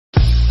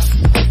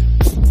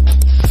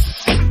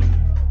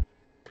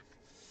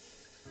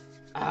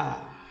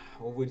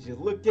would you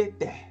look at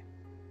that?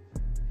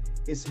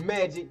 It's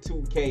Magic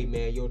 2K,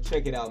 man. Yo,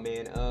 check it out,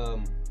 man.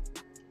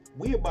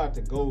 We about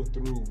to go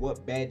through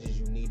what badges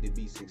you need to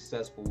be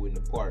successful in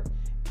the park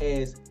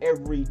as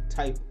every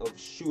type of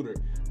shooter.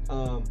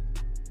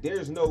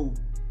 There's no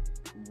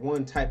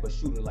one type of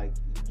shooter. Like,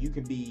 you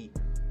can be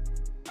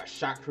a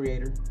shot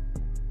creator,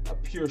 a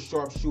pure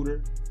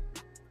sharpshooter,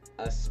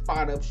 a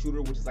spot up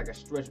shooter, which is like a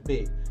stretch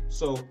big.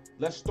 So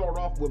let's start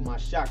off with my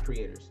shot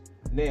creators.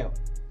 Now,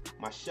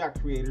 my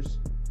shot creators,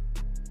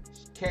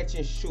 catch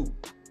and shoot,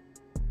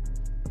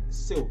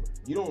 silver.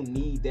 You don't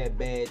need that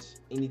badge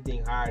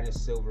anything higher than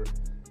silver,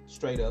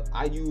 straight up.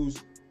 I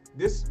use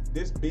this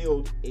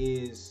build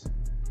is,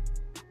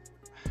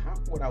 how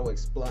would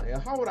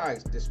I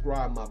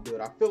describe my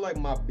build? I feel like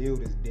my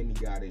build is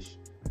demigod-ish,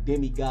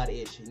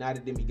 not a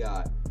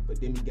demigod,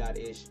 but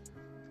demigod-ish.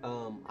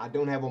 I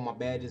don't have all my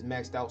badges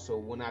maxed out, so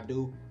when I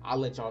do, I'll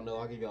let y'all know.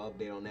 I'll give y'all an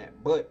update on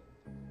that. But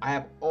I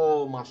have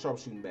all my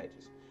sharpshooting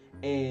badges,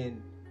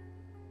 and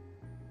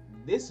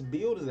this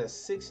build is a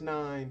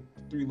 6'9",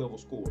 3-level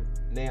score.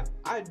 Now,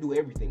 I do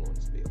everything on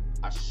this build.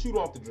 I shoot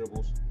off the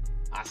dribbles,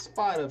 I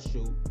spot up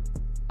shoot,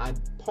 I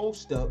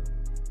post up,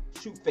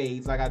 shoot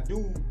fades. Like, I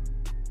do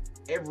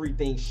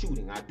everything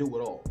shooting. I do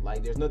it all.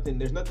 Like, there's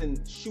nothing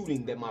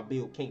shooting that my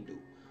build can't do.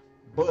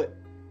 But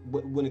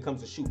when it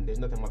comes to shooting, there's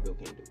nothing my build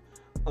can't do.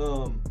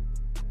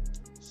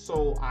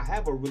 So I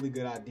have a really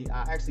good idea.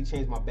 I actually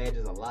change my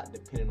badges a lot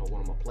depending on what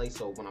I'm gonna play.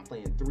 So when I'm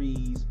playing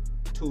 3s,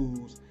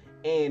 2s,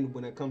 and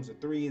when it comes to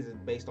 3s, it's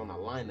based on the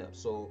lineup.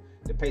 So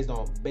based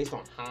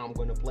on how I'm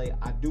gonna play,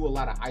 I do a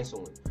lot of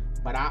ISOing,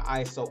 but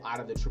I ISO out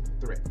of the triple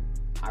threat.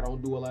 I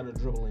don't do a lot of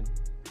dribbling.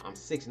 I'm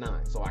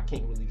 6'9", so I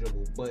can't really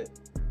dribble, but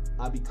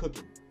I'll be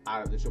cooking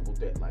out of the triple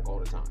threat like all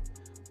the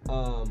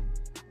time.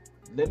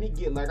 Let me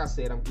get, like I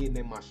said, I'm getting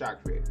in my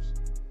shot creators.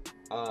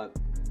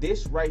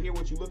 This right here,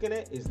 what you're looking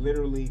at, is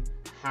literally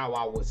how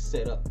I would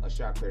set up a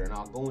shot creator, and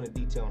I'll go into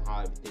detail on how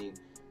everything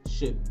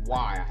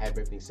why I have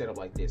everything set up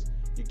like this.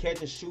 You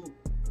catch and shoot,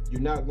 you're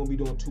not going to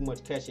be doing too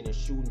much catching and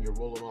shooting. You're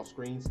rolling off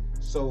screens.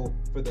 So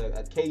for the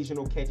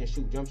occasional catch and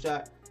shoot jump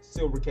shot,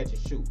 silver catch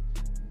and shoot.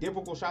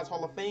 Difficult shots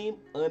Hall of Fame,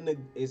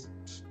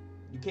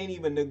 you can't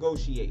even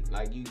negotiate.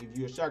 Like, if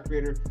you're a shot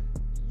creator,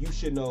 you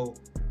should know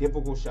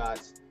difficult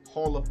shots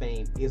Hall of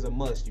Fame is a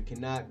must. You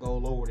cannot go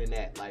lower than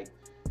that. Like,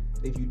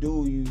 if you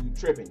do, you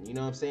tripping. You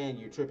know what I'm saying?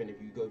 You're tripping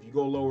if you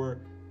go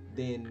lower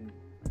than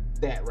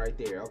that right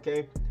there.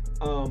 Okay.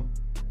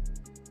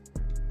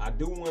 I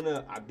do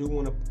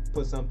wanna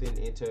put something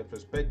into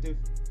perspective.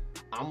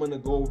 I'm gonna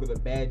go over the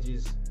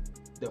badges,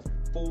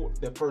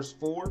 the first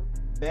 4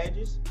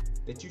 badges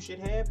that you should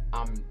have.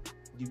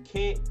 You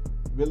can't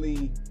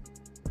really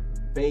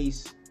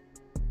base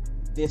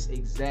this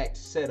exact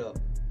setup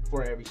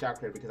for every shot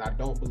creator because I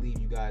don't believe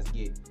you guys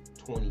get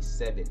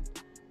 27.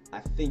 I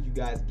think you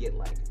guys get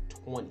like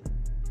 20.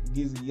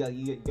 You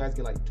guys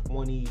get like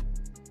 20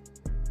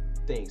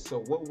 things.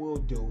 So what we'll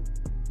do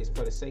is,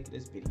 for the sake of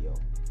this video,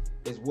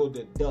 is we'll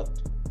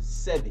deduct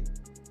 7.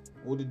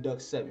 We'll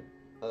deduct 7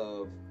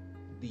 of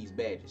these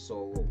badges.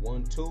 So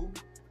 1, 2.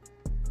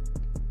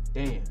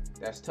 Damn,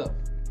 that's tough.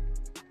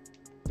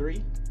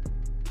 3,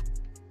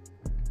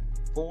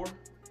 4,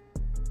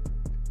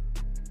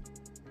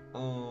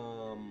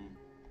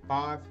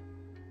 5,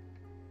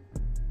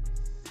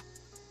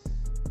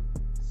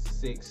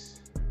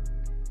 6,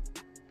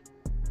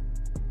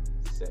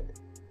 7.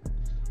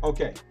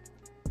 Okay,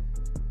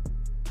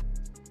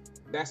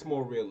 that's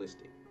more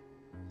realistic.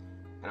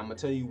 And I'm gonna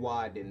tell you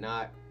why I did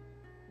not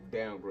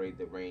downgrade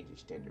the range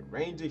extender.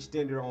 Range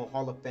extender on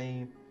Hall of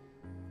Fame,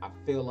 I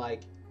feel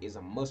like, is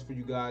a must for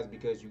you guys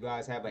because you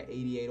guys have an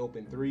 88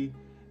 open 3,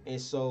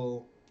 and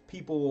so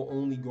people will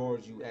only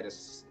guard you at a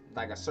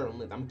certain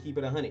length. I'm gonna keep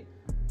it 100.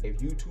 If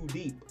you too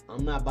deep,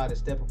 I'm not about to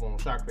step up on a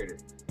shot creator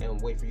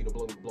and wait for you to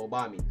blow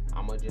by me.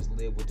 I'm gonna just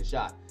live with the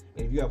shot.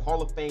 And if you have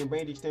Hall of Fame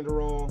range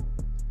extender on,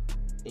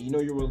 and you know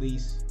your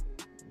release,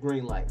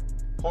 green light.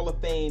 Hall of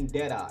Fame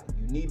Deadeye.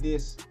 You need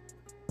this.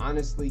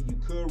 Honestly, you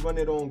could run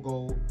it on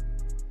gold,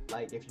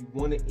 like if you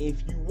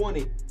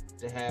wanted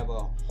to have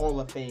a Hall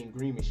of Fame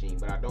green machine,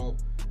 but I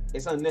don't.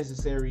 It's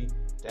unnecessary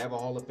to have a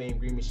Hall of Fame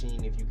green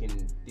machine if you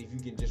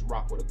can just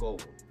rock with a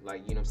gold one.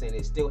 Like, you know what I'm saying?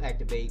 It still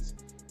activates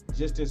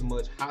just as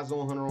much. Hot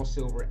Zone Hunter on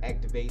silver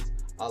activates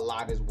a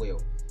lot as well.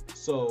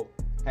 So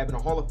having a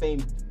Hall of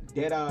Fame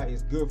Deadeye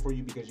is good for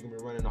you because you can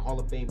be running a Hall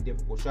of Fame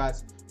difficult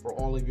shots for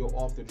all of your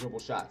off the dribble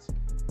shots.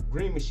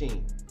 Green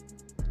machine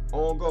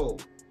on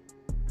gold.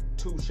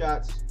 2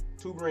 shots,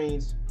 2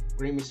 greens,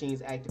 green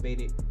machines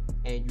activated,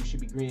 and you should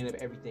be greening up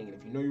everything. And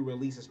if you know your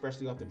release,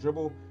 especially off the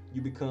dribble,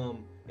 you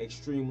become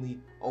extremely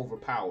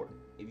overpowered.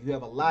 If you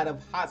have a lot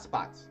of hot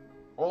spots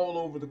all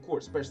over the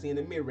court, especially in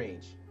the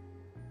mid-range,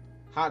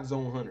 Hot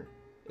Zone Hunter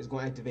is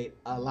going to activate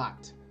a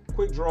lot.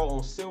 Quick draw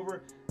on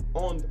silver,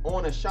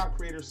 on a shot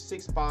creator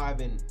 6'5"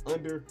 and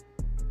under.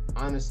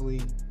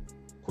 Honestly,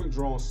 quick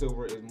draw on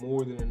silver is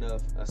more than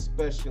enough,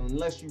 especially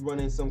unless you run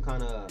in some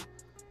kind of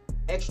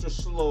extra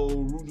slow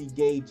Rudy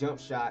Gay jump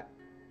shot.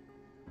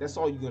 That's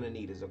all you're gonna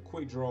need is a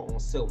quick draw on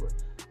silver.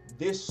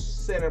 this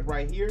setup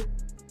right here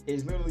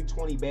is literally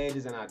 20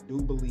 badges, and I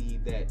do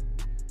believe that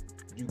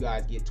you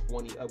guys get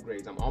 20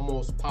 upgrades. I'm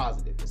almost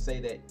positive to say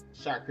that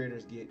shot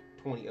creators get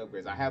 20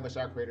 upgrades. I have a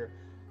shot creator,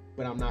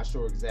 but I'm not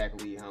sure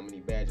exactly how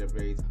many badge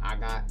upgrades I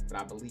got, but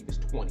I believe it's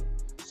 20.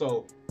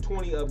 So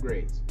 20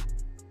 upgrades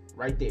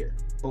right there.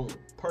 Boom.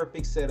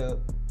 Perfect setup.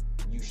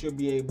 You should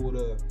be able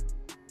to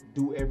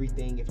do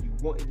everything. If you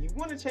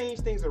want to change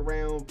things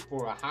around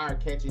for a higher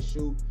catch and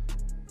shoot,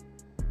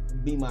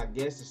 be my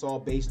guest. It's all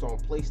based on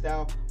play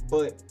style,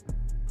 but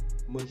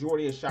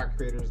majority of shot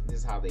creators, this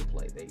is how they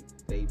play.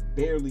 They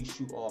barely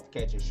shoot off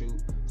catch and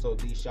shoot, so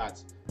these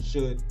shots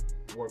should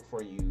work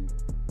for you,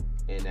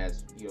 and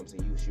as you know what I'm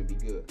saying, you should be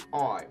good.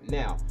 All right,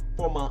 now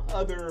for my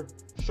other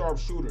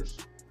sharpshooters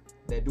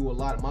that do a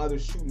lot of my other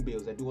shooting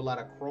builds that do a lot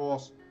of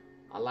crossing,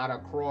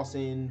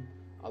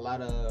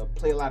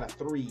 play a lot of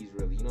threes,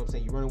 really. You know what I'm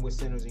saying? You're running with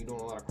centers and you're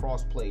doing a lot of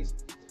cross plays.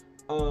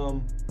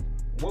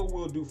 What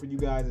we'll do for you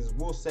guys is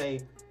we'll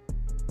say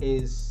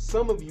is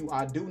some of you,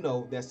 I do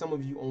know that some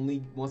of you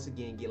only, once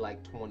again, get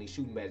like 20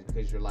 shooting badges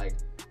because you're like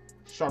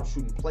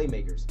sharpshooting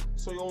playmakers.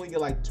 So you only get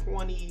like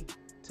 20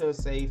 to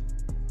say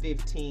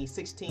 15,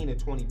 16 to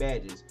 20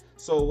 badges.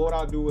 So what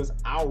I'll do is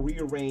I'll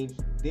rearrange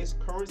this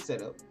current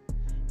setup,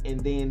 and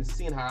then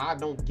seeing how I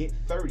don't get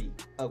 30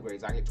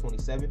 upgrades, I get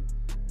 27,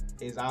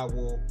 is I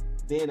will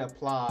then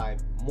apply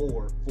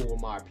more for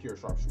my pure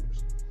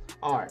sharpshooters.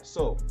 All right,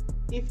 so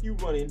if you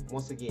run in,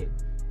 once again,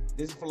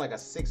 this is for like a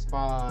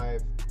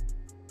 6'5"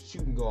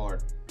 shooting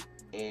guard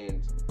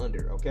and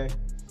under, okay?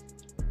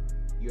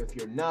 If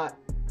you're not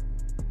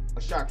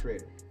a shot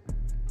creator,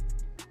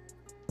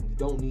 you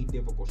don't need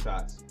difficult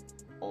shots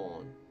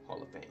on Hall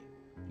of Fame.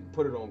 You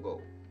put it on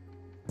gold.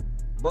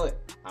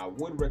 But I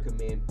would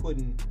recommend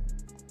putting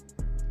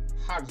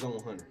Hot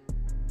Zone Hunter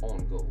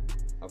on gold,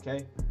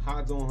 okay?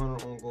 Hot Zone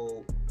Hunter on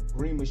gold,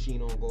 Green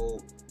Machine on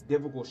gold,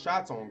 difficult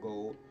shots on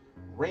gold,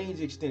 range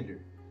extender.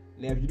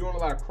 Now, if you're doing a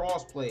lot of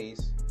cross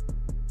plays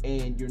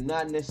and you're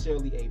not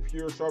necessarily a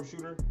pure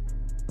sharpshooter,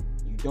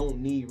 you don't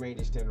need range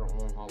extender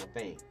on Hall of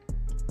Fame.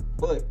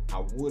 But I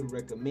would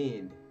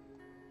recommend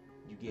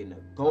you getting a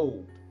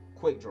gold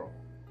quick draw.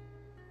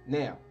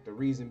 Now, the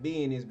reason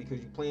being is because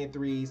you're playing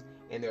threes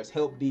and there's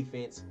help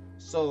defense.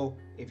 So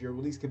if your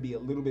release could be a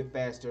little bit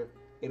faster,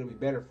 it'll be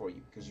better for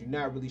you because you're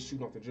not really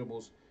shooting off the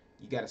dribbles.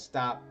 You got to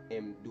stop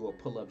and do a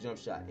pull-up jump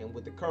shot. And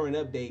with the current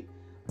update,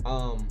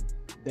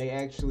 they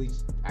actually,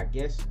 I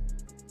guess,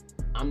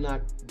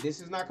 this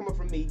is not coming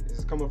from me. This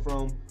is coming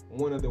from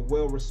one of the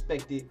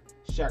well-respected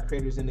shot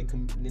creators in the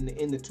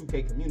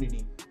 2K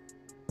community,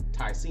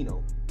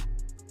 Ticino.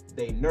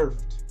 They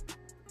nerfed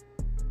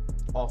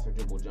off the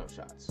dribble jump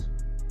shots.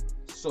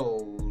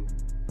 So,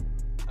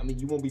 I mean,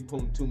 you won't be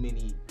pulling too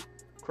many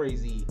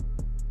crazy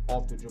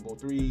off the dribble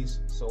threes.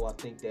 So I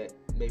think that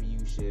maybe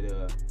you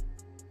should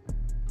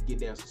get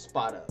down some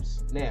spot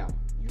ups. Now,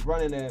 you're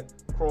running a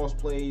cross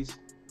plays,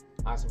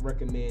 I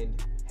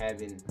recommend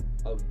having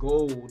a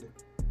gold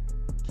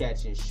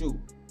catch and shoot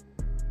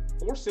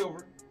or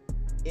silver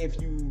if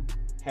you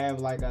have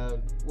like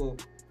a, well,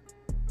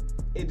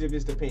 it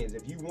just depends.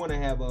 If you want to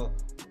have a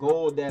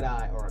gold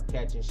deadeye or a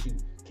catch and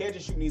shoot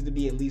needs to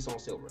be at least on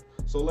silver.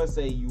 So let's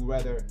say you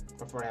rather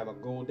prefer to have a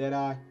gold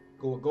deadeye,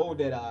 go with gold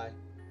deadeye,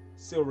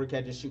 silver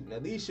catch and shoot. Now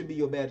these should be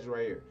your badges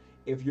right here.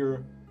 If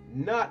you're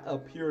not a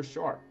pure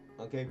sharp,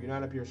 okay, if you're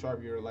not a pure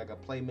sharp, you're like a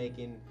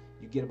playmaking,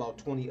 you get about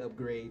 20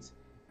 upgrades.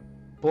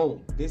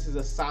 Boom, this is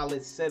a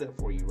solid setup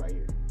for you right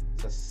here.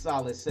 It's a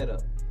solid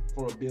setup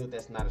for a build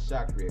that's not a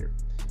shot creator.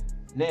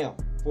 Now,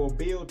 for a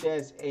build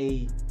that's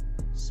a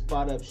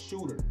spot up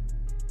shooter,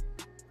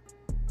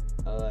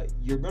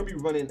 you're going to be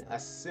running a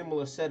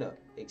similar setup,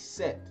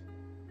 except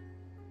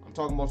I'm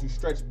talking about you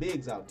stretch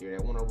bigs out there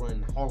that want to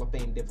run Hall of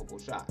Fame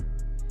difficult shot.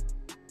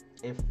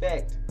 In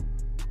fact,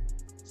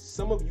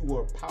 some of you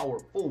are power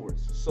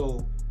forwards,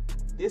 so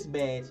this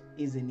badge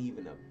isn't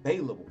even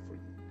available for you.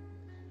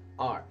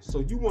 All right, so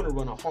you want to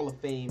run a Hall of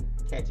Fame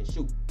catch and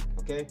shoot,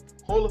 okay?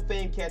 Hall of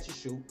Fame catch and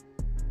shoot.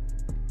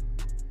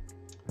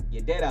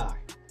 Your Deadeye,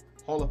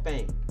 Hall of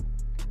Fame.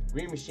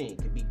 Green Machine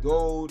could be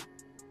gold.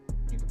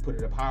 You can put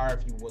it up higher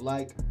if you would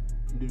like.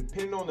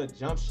 Depending on the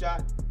jump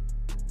shot,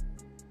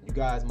 you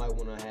guys might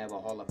want to have a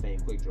Hall of Fame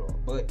quick draw.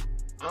 But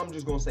I'm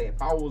just gonna say,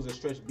 if I was a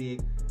stretch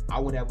big,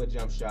 I would have a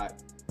jump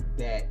shot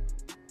that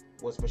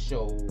was for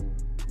sure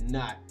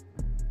not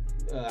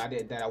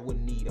that I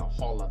wouldn't need a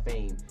Hall of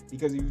Fame.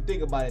 Because if you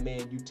think about it,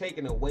 man, you're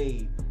taking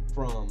away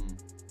from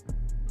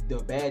the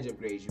badge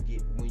upgrades you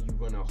get when you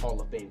run a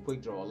Hall of Fame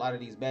quick draw. A lot of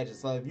these badges,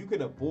 so if you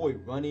could avoid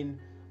running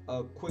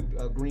a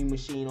Green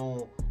Machine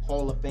on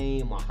Hall of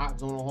Fame, a Hot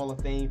Zone on Hall of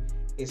Fame,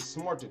 it's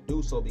smart to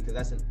do so because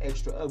that's an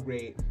extra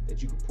upgrade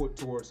that you can put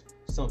towards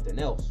something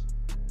else.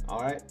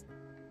 All right,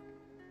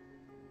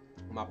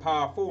 my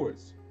power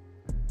forwards,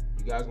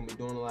 you guys gonna be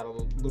doing a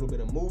little bit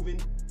of moving.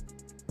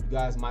 You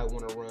guys might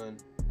want to run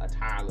a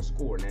tireless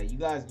score. Now you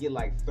guys get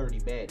like 30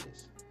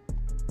 badges.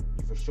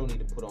 You for sure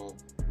need to put on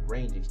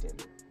range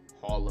extender,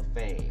 Hall of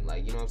Fame.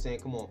 Like, you know what I'm saying?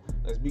 Come on,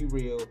 let's be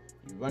real.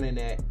 You running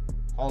that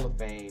Hall of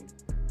Fame,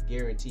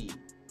 guaranteed.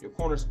 your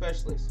corner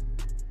specialist,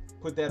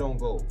 put that on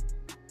gold.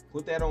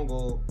 Put that on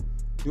gold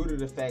due to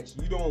the fact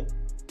you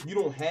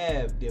don't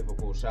have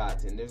difficult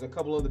shots, and there's a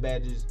couple other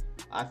badges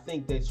I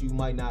think that you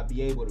might not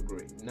be able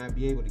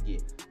to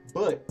get.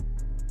 But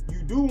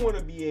you do want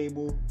to be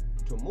able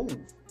to move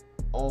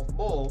off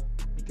ball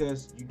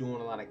because you're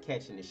doing a lot of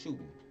catching and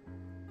shooting.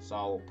 So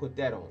I'll put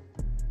that on.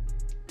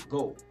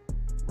 Go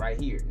right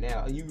here.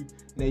 Now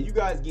you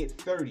guys get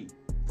 30.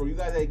 For you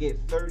guys that get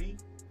 30,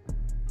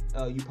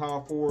 you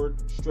power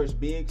forward, stretch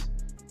bigs,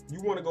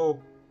 you want to go,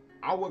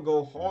 I would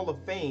go Hall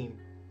of Fame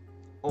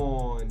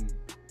on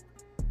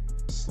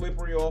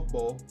slippery off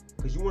ball,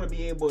 because you want to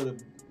be able to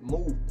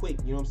move quick,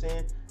 you know what I'm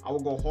saying? I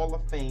would go Hall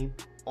of Fame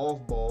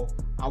off ball.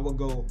 I would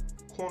go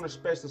corner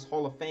specialist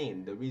Hall of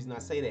Fame. The reason I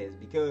say that is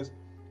because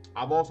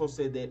I've also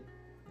said that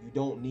you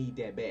don't need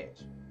that badge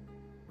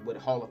with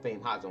Hall of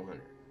Fame hot zone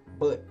hunter.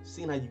 But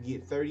seeing how you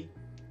get 30,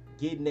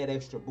 getting that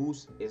extra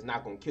boost is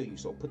not going to kill you.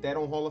 So put that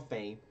on Hall of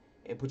Fame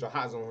and put your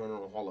hot zone hunter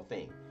on Hall of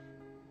Fame.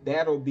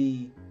 That'll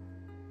be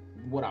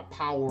what a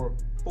power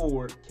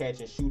forward catch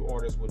and shoot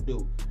artist would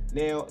do.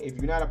 Now, if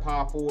you're not a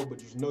power forward,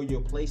 but you know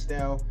your play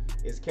style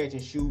is catch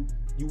and shoot,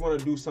 you want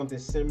to do something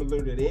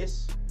similar to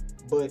this,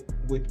 but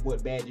with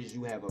what badges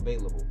you have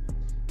available.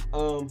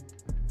 All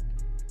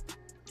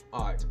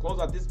right, to close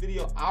out this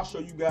video, I'll show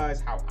you guys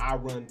how I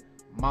run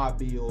my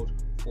build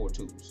for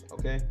twos.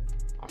 Okay,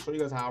 I'll show you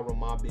guys how I run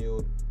my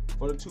build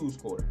for the twos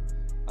quarter.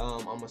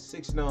 I'm a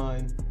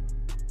 6'9".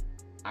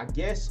 I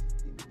guess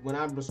when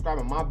I'm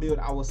describing my build,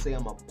 I would say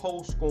I'm a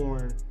post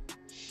scoring,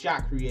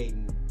 shot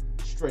creating,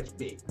 stretch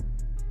big.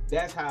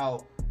 That's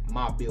how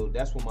my build,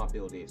 that's what my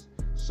build is.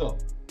 So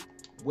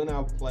when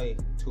I play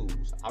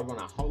twos, I run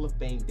a Hall of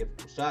Fame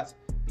difficult shots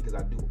because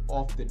I do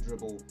off the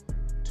dribble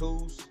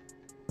twos,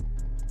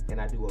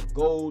 and I do a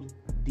gold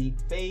deep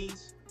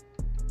fades.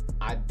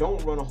 I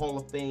don't run a Hall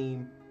of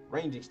Fame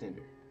range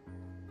extender,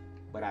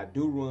 but I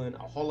do run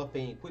a Hall of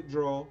Fame quick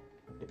draw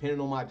depending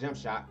on my jump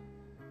shot,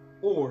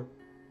 or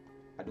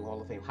I do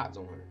Hall of Fame hot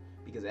zone hunter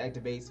because it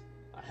activates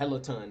a hella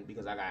ton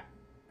because I got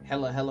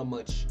hella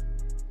much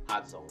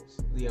hot zones.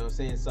 You know what I'm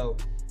saying? So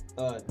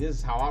this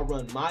is how I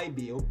run my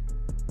build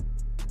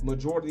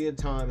majority of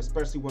the time,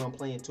 especially when I'm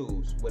playing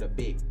twos with a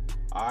big.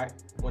 All right,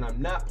 when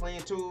I'm not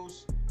playing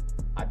twos,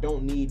 I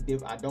don't need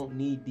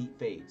deep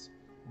fades,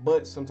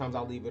 but sometimes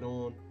I'll leave it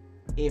on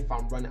if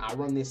I'm running. I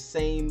run this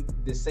same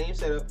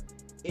setup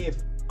if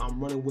I'm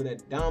running with a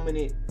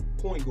dominant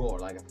point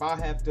guard. Like if I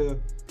have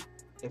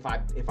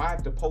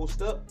to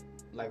post up,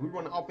 like we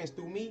run the offense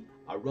through me,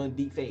 I run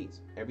deep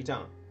fades every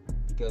time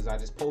because I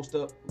just post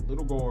up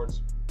little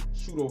guards,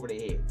 shoot over the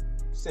head.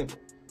 Simple.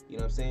 You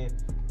know what I'm saying?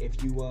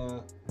 If you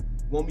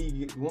want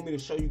me to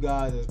show you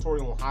guys a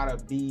tutorial on how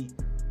to be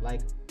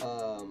like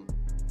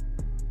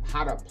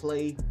how to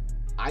play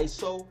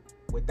ISO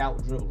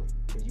without dribbling,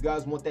 if you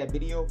guys want that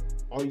video,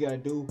 all you gotta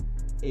do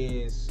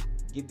is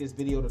get this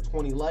video to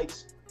 20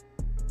 likes.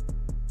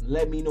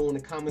 Let me know in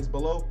the comments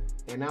below,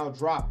 and I'll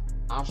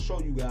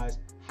show you guys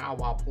how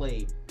I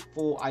play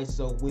full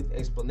ISO with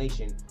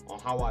explanation on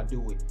how I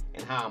do it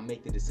and how I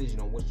make the decision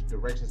on which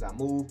directions I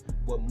move,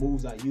 what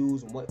moves I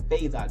use, and what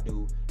fades I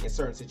do in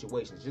certain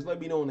situations. Just let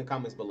me know in the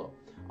comments below.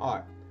 All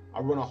right, I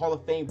run a Hall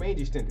of Fame range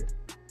extender.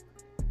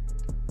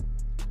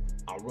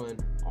 I run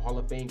a Hall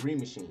of Fame green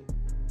machine.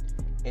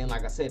 And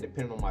like I said,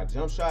 depending on my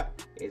jump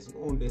shot, it's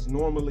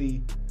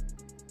normally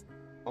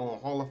on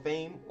Hall of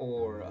Fame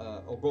or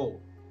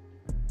gold.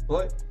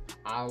 But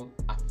I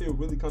feel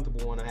really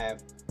comfortable when I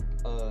have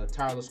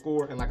tireless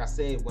score. And like I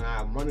said, when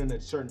I'm running a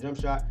certain jump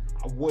shot,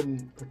 I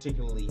wouldn't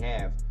particularly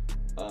have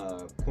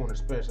corner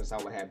specialist. I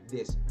would have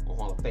this on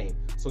Hall of Fame.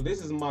 So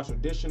this is my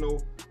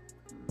traditional,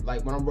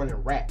 like when I'm running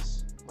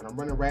wraps. When I'm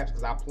running wraps,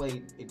 because I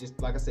play it,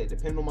 just like I said,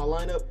 depending on my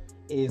lineup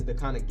is the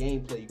kind of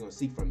gameplay you're gonna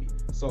see from me.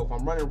 So if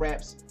I'm running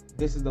wraps,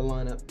 this is the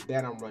lineup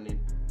that I'm running.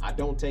 I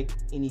don't take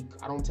any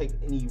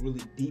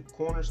really deep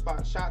corner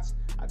spot shots.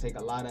 I take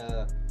a lot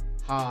of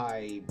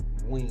high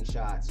wing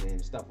shots and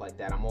stuff like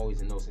that. I'm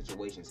always in those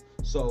situations.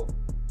 So,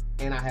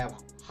 and I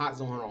have hot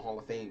zone hunter on Hall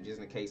of Fame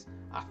just in case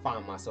I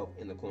find myself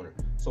in the corner.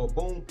 So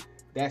boom,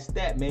 that's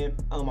that, man.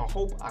 I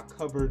hope I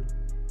covered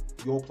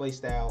your play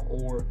style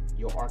or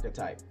your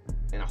archetype,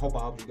 and I hope I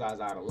helped you guys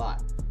out a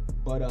lot.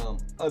 But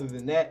other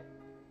than that,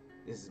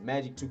 this is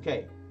Magic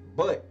 2K.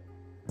 But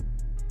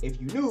if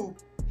you new,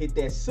 hit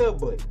that sub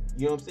button.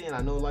 You know what I'm saying?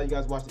 I know a lot of you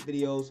guys watch the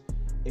videos.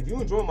 If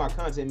you enjoy my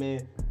content,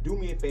 man, do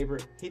me a favor,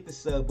 hit the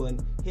sub button,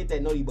 hit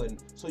that noti button,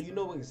 so you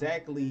know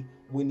exactly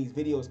when these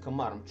videos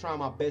come out. I'm trying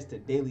my best to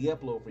daily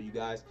upload for you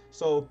guys.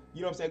 So,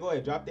 you know what I'm saying? Go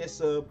ahead, drop that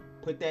sub,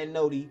 put that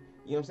noti, you know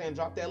what I'm saying?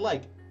 Drop that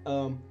like.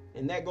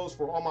 And that goes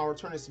for all my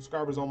returning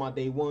subscribers on my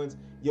day ones.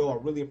 Yo, I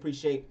really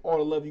appreciate all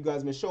the love you guys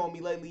have been showing me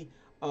lately.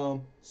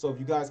 So if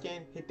you guys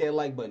can, hit that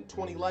like button.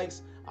 20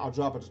 likes, I'll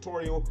drop a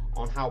tutorial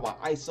on how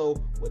I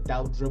ISO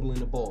without dribbling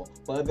the ball.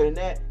 But other than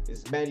that,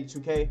 this is Magic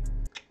 2K.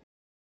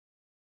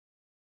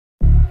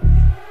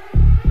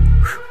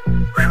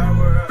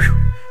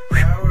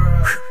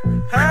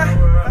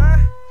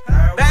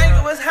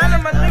 Bang, what's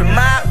happening, my nigga? The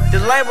mob, the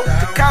label,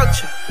 the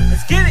culture.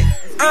 Let's get it.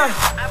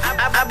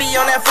 I be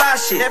on that fly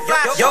shit.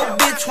 Yo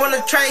bitch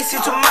wanna trace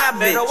it to my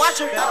bitch.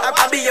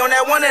 I be on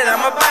that one that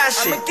I'ma buy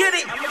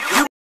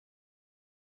shit.